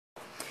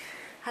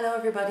Hello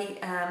everybody,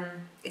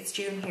 it's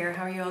June here.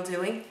 How are you all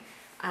doing?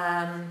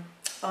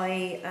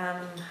 I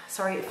am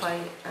sorry if I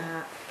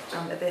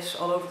am a bit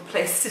all over the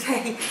place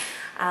today,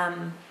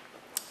 and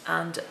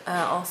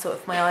also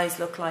if my eyes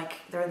look like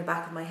they're in the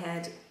back of my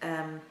head.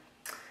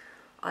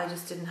 I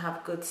just didn't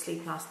have good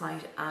sleep last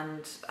night,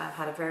 and I've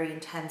had a very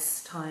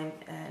intense time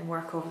in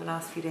work over the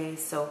last few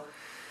days, so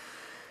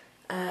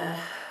I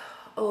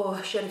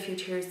shed a few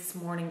tears this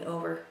morning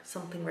over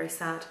something very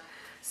sad,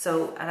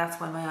 so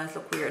that's why my eyes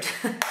look weird.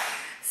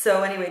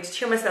 So anyway, to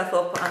cheer myself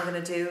up, I'm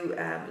going to do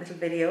a little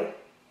video,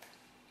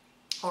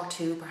 or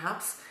two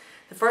perhaps.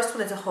 The first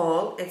one is a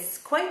haul. It's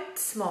quite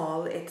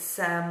small. I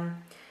suppose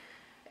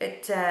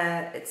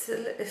there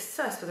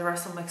are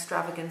some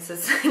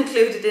extravagances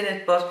included in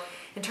it, but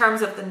in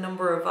terms of the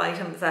number of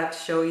items I have to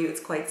show you,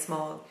 it's quite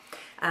small.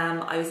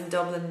 I was in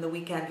Dublin the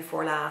weekend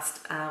before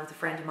last with a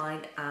friend of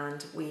mine,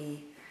 and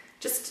we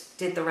just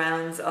did the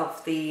rounds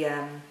of the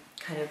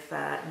kind of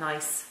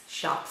nice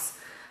shops,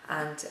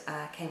 and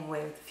came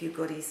away with a few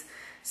goodies.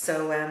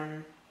 So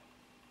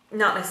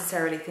not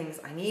necessarily things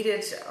I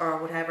needed or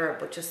whatever,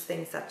 but just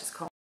things that just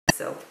caught me.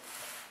 So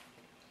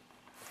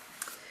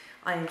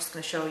I'm just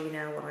going to show you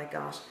now what I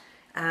got.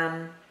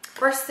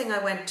 First thing, I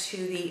went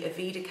to the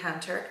Avida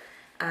counter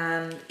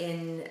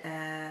in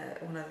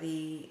one of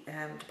the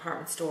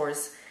department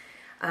stores.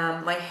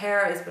 My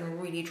hair has been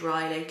really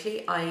dry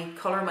lately. I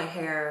colour my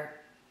hair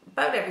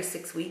about every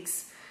 6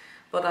 weeks.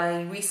 But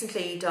I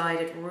recently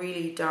dyed it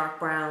really dark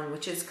brown,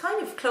 which is kind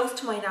of close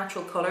to my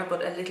natural colour,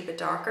 but a little bit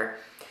darker.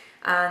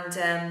 And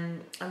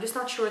I'm just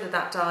not sure that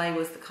that dye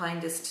was the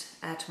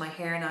kindest to my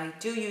hair. And I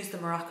do use the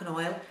Moroccan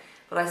oil,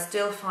 but I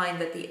still find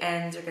that the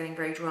ends are getting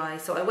very dry.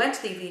 So I went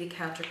to the Avida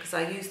counter because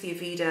I use the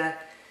Avida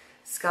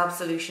Scalp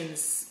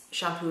Solutions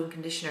shampoo and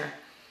conditioner,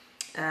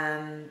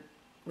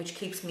 which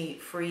keeps me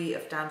free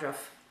of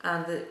dandruff.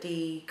 And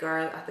the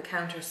girl at the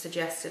counter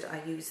suggested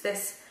I use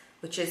this,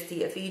 which is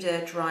the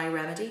Avida Dry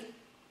Remedy.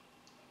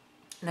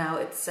 Now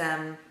it's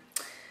got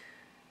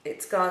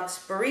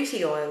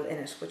buriti oil in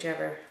it,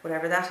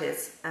 whatever that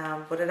is,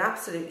 but it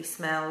absolutely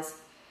smells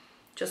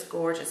just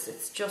gorgeous.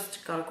 It's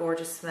just got a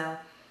gorgeous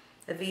smell.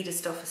 Avida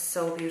stuff is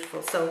so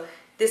beautiful. So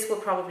this will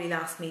probably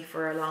last me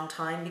for a long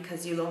time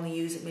because you'll only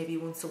use it maybe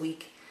once a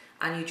week,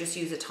 and you just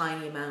use a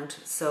tiny amount.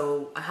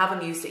 So I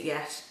haven't used it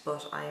yet,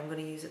 but I am going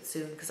to use it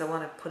soon because I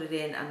want to put it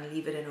in and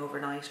leave it in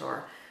overnight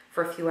or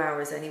for a few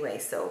hours anyway.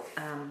 So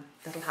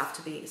that'll have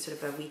to be sort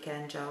of a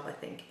weekend job, I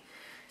think.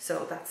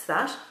 So that's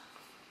that.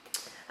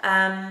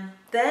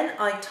 Then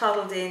I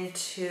toddled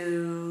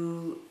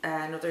into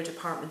another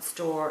department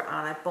store,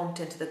 and I bumped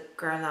into the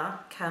Guerlain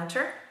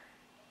counter.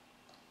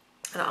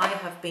 And I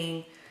have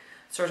been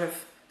sort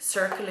of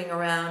circling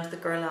around the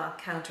Guerlain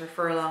counter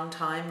for a long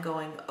time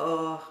going,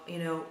 oh, you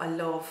know, I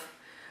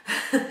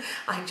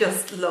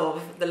just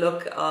love the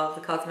look of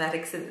the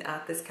cosmetics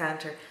at this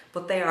counter,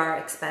 but they are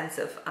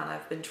expensive, and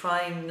I've been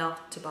trying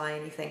not to buy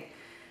anything.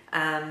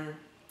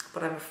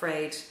 But I'm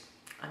afraid,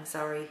 I'm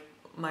sorry,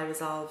 my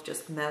resolve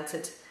just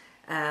melted.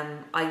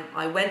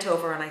 I went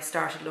over and I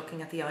started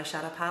looking at the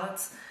eyeshadow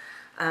palettes,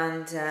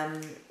 and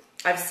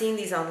I've seen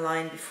these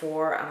online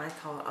before, and I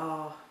thought,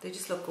 oh, they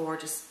just look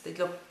gorgeous. They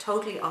look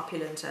totally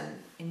opulent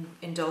and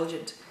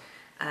indulgent.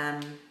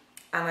 And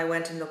I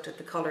went and looked at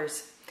the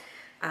colours,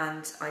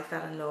 and I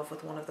fell in love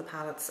with one of the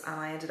palettes,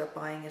 and I ended up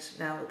buying it.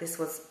 Now, this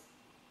was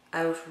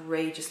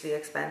outrageously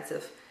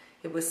expensive.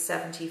 It was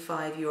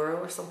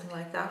 €75 or something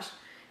like that.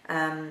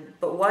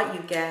 But what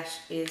you get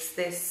is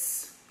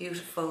this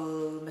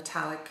beautiful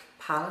metallic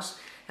palette.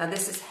 Now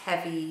this is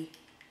heavy,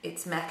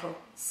 it's metal,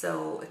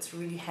 so it's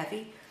really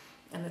heavy,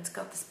 and it's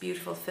got this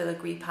beautiful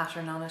filigree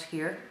pattern on it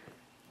here.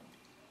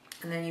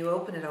 And then you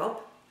open it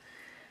up,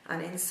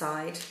 and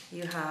inside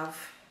you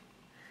have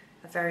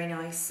a very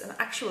nice, an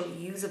actual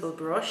usable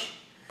brush,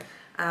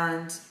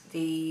 and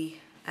the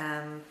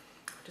I'll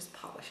just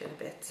polish it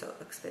a bit so it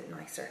looks a bit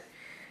nicer.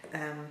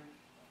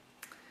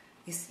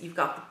 You've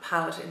got the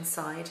palette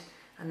inside,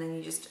 and then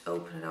you just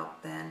open it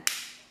up then,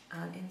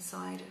 and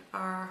inside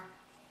are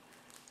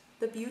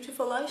the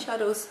beautiful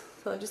eyeshadows.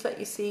 So I'll just let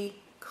you see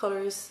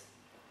colours.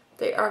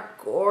 They are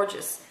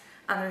gorgeous,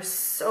 and they're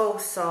so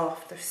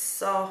soft.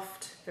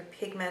 They're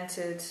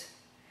pigmented.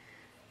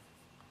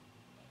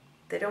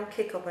 They don't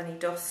kick up any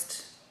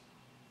dust.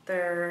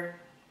 They're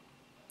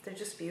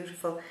just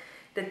beautiful.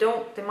 They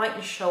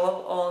mightn't show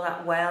up all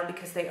that well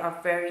because they are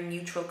very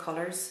neutral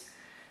colours.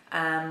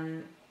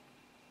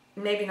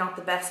 Maybe not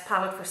the best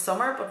palette for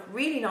summer, but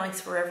really nice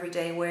for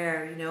everyday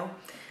wear, you know.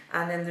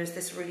 And then there's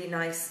this really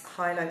nice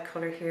highlight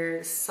colour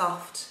here,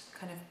 soft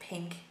kind of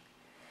pink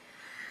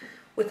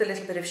with a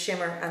little bit of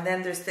shimmer. And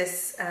then there's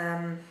this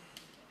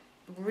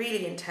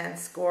really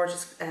intense,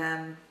 gorgeous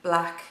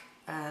black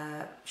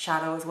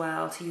shadow as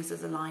well to use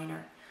as a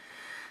liner.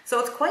 So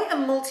it's quite a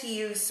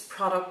multi-use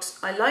product.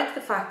 I like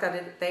the fact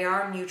that they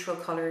are neutral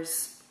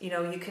colours. You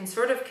know, you can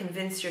sort of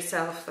convince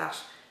yourself that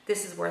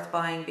this is worth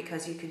buying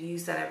because you could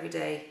use that every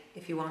day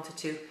if you wanted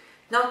to.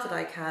 Not that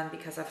I can,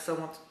 because I've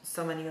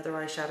so many other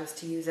eyeshadows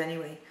to use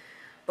anyway.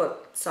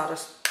 But sod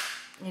it,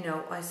 you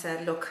know, I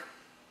said, look,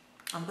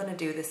 I'm going to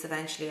do this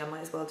eventually. I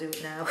might as well do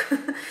it now.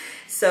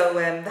 So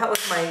that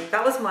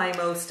was my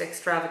most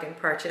extravagant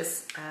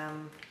purchase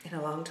in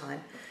a long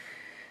time.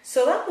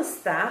 So that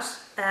was that.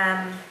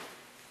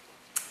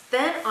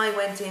 Then I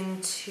went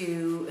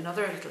into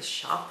another little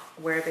shop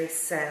where they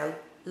sell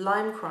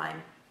Lime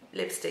Crime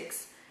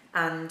lipsticks,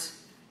 and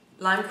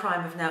Lime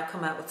Crime have now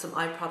come out with some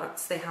eye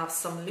products. They have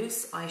some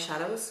loose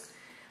eyeshadows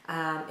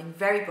in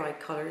very bright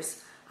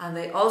colours, and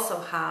they also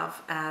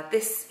have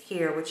this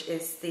here, which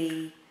is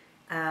the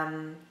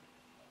Lime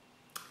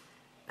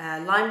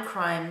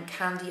Crime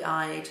Candy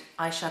Eyed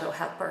Eyeshadow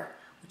Helper,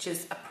 which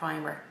is a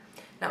primer.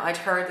 Now, I'd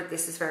heard that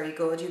this is very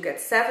good. You get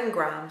 7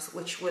 grams,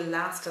 which will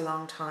last a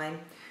long time.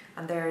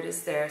 And there it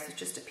is there. So it's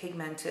just a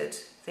pigmented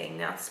thing.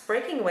 Now, it's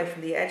breaking away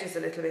from the edges a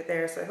little bit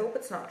there, so I hope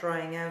it's not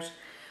drying out.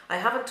 I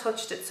haven't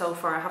touched it so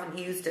far. I haven't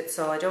used it,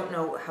 so I don't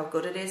know how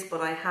good it is, but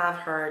I have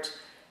heard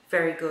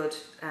very good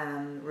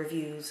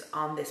reviews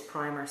on this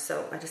primer,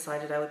 so I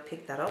decided I would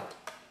pick that up.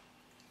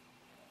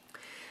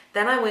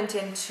 Then I went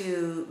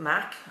into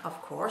MAC,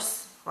 of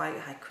course.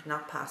 I could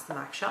not pass the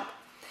MAC shop,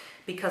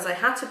 because I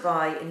had to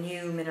buy a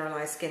new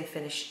Mineralized Skin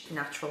Finish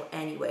Natural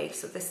anyway.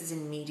 So this is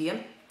in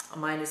medium.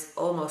 Mine is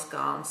almost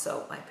gone,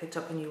 so I picked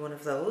up a new one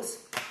of those.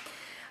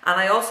 And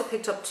I also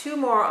picked up 2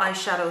 more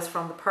eyeshadows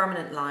from the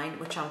permanent line,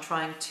 which I'm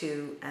trying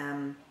to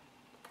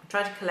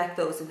collect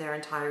those in their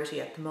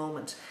entirety at the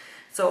moment.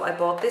 So I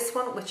bought this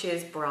one, which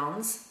is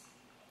Bronze.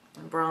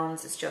 And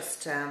Bronze is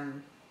just, let's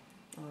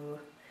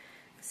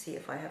see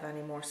if I have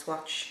any more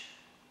swatch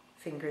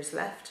fingers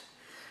left.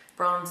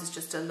 Bronze is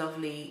just a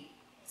lovely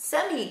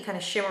semi kind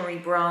of shimmery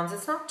bronze.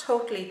 It's not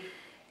totally,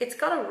 it's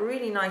got a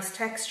really nice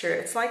texture.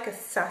 It's like a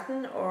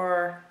satin,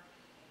 or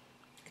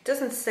it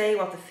doesn't say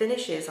what the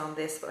finish is on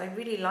this, but I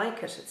really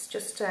like it. It's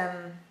just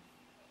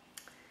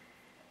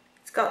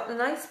it's got a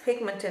nice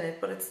pigment in it,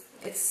 but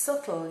it's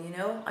subtle, you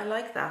know. I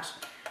like that.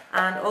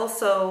 And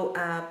also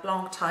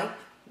Blanc Type,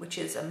 which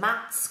is a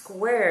matte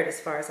squared as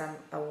far as I'm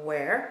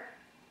aware,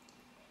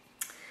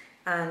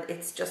 and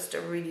it's just a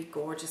really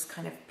gorgeous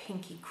kind of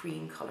pinky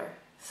cream color.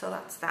 So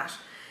that's that.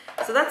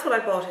 So that's what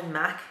I bought in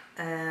MAC.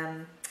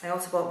 I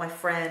also bought my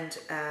friend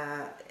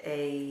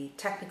a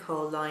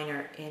technical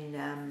liner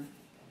in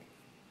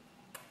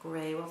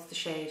grey. What's the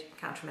shade?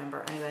 Can't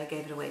remember. Anyway, I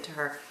gave it away to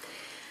her.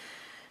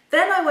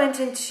 Then I went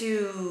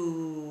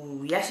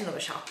into yet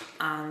another shop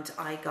and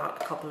I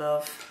got a couple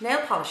of nail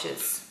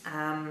polishes.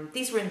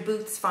 These were in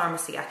Boots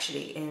Pharmacy,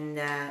 actually, in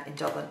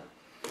Dublin.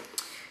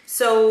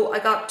 So I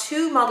got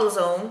 2 Model's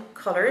Own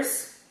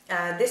colours.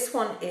 This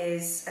one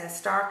is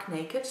Stark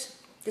Naked.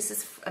 This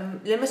is a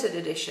limited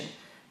edition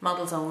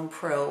Model's Own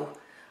Pro,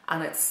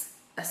 and it's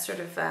a sort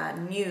of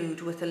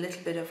nude with a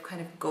little bit of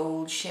kind of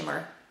gold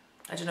shimmer.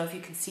 I don't know if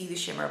you can see the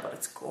shimmer, but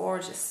it's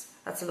gorgeous.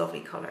 That's a lovely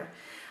colour.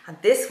 And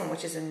this one,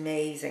 which is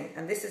amazing,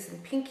 and this is in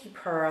Pinky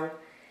Pearl,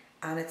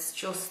 and it's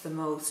just the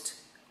most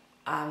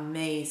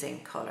amazing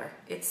colour.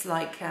 It's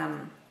like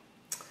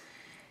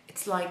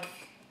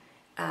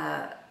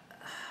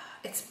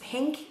it's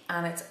pink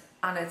and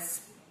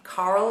it's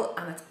coral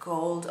and it's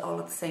gold all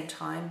at the same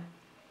time.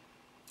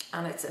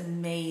 And it's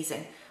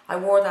amazing. I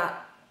wore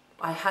that,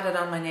 I had it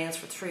on my nails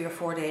for 3 or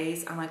 4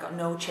 days, and I got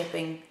no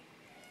chipping,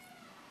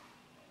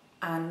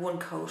 and 1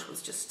 coat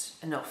was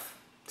just enough.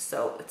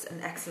 So it's an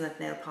excellent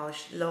nail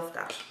polish, love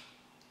that.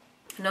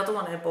 Another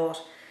one I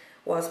bought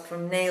was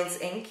from Nails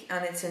Inc,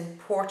 and it's in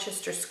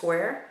Porchester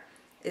Square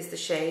is the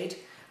shade,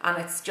 and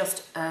it's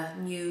just a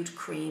nude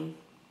cream.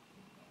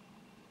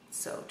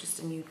 So just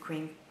a nude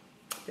cream,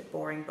 a bit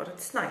boring, but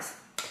it's nice.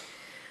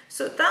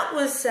 So that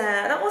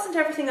wasn't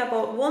everything I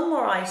bought. One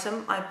more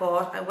item I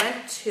bought. I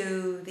went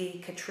to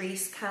the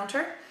Catrice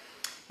counter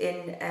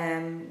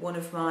in one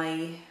of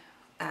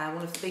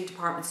the big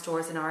department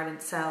stores in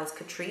Ireland sells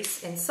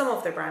Catrice in some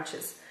of their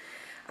branches,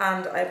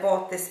 and I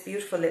bought this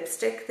beautiful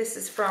lipstick. This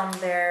is from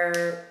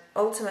their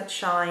Ultimate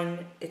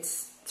Shine.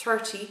 It's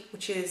 30,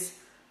 which is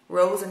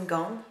Rose and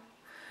Gum,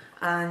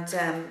 and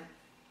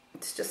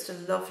it's just a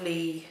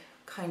lovely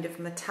kind of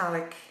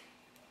metallic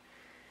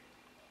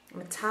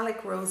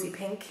rosy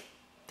pink.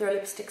 Their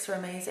lipsticks are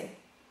amazing.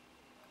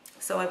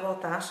 So I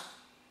bought that.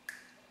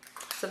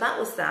 So that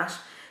was that.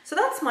 So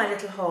that's my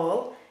little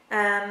haul.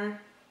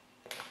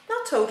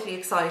 Not totally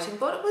exciting,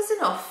 but it was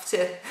enough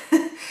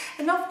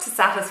to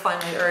satisfy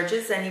my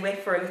urges anyway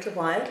for a little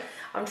while.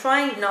 I'm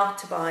trying not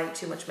to buy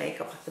too much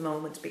makeup at the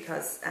moment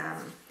because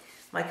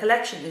my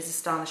collection is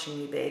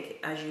astonishingly big.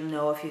 As you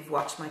know, if you've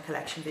watched my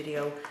collection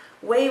video,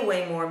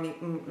 way more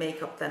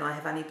makeup than I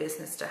have any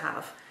business to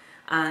have.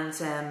 And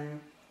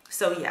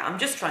so yeah, I'm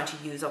just trying to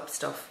use up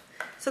stuff.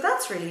 So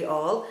that's really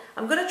all.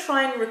 I'm going to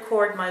try and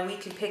record my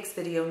weekly picks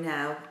video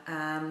now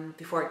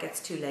before it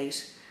gets too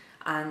late.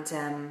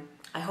 And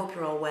I hope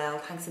you're all well.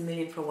 Thanks a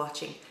million for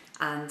watching,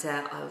 and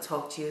I'll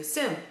talk to you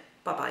soon.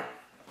 Bye bye.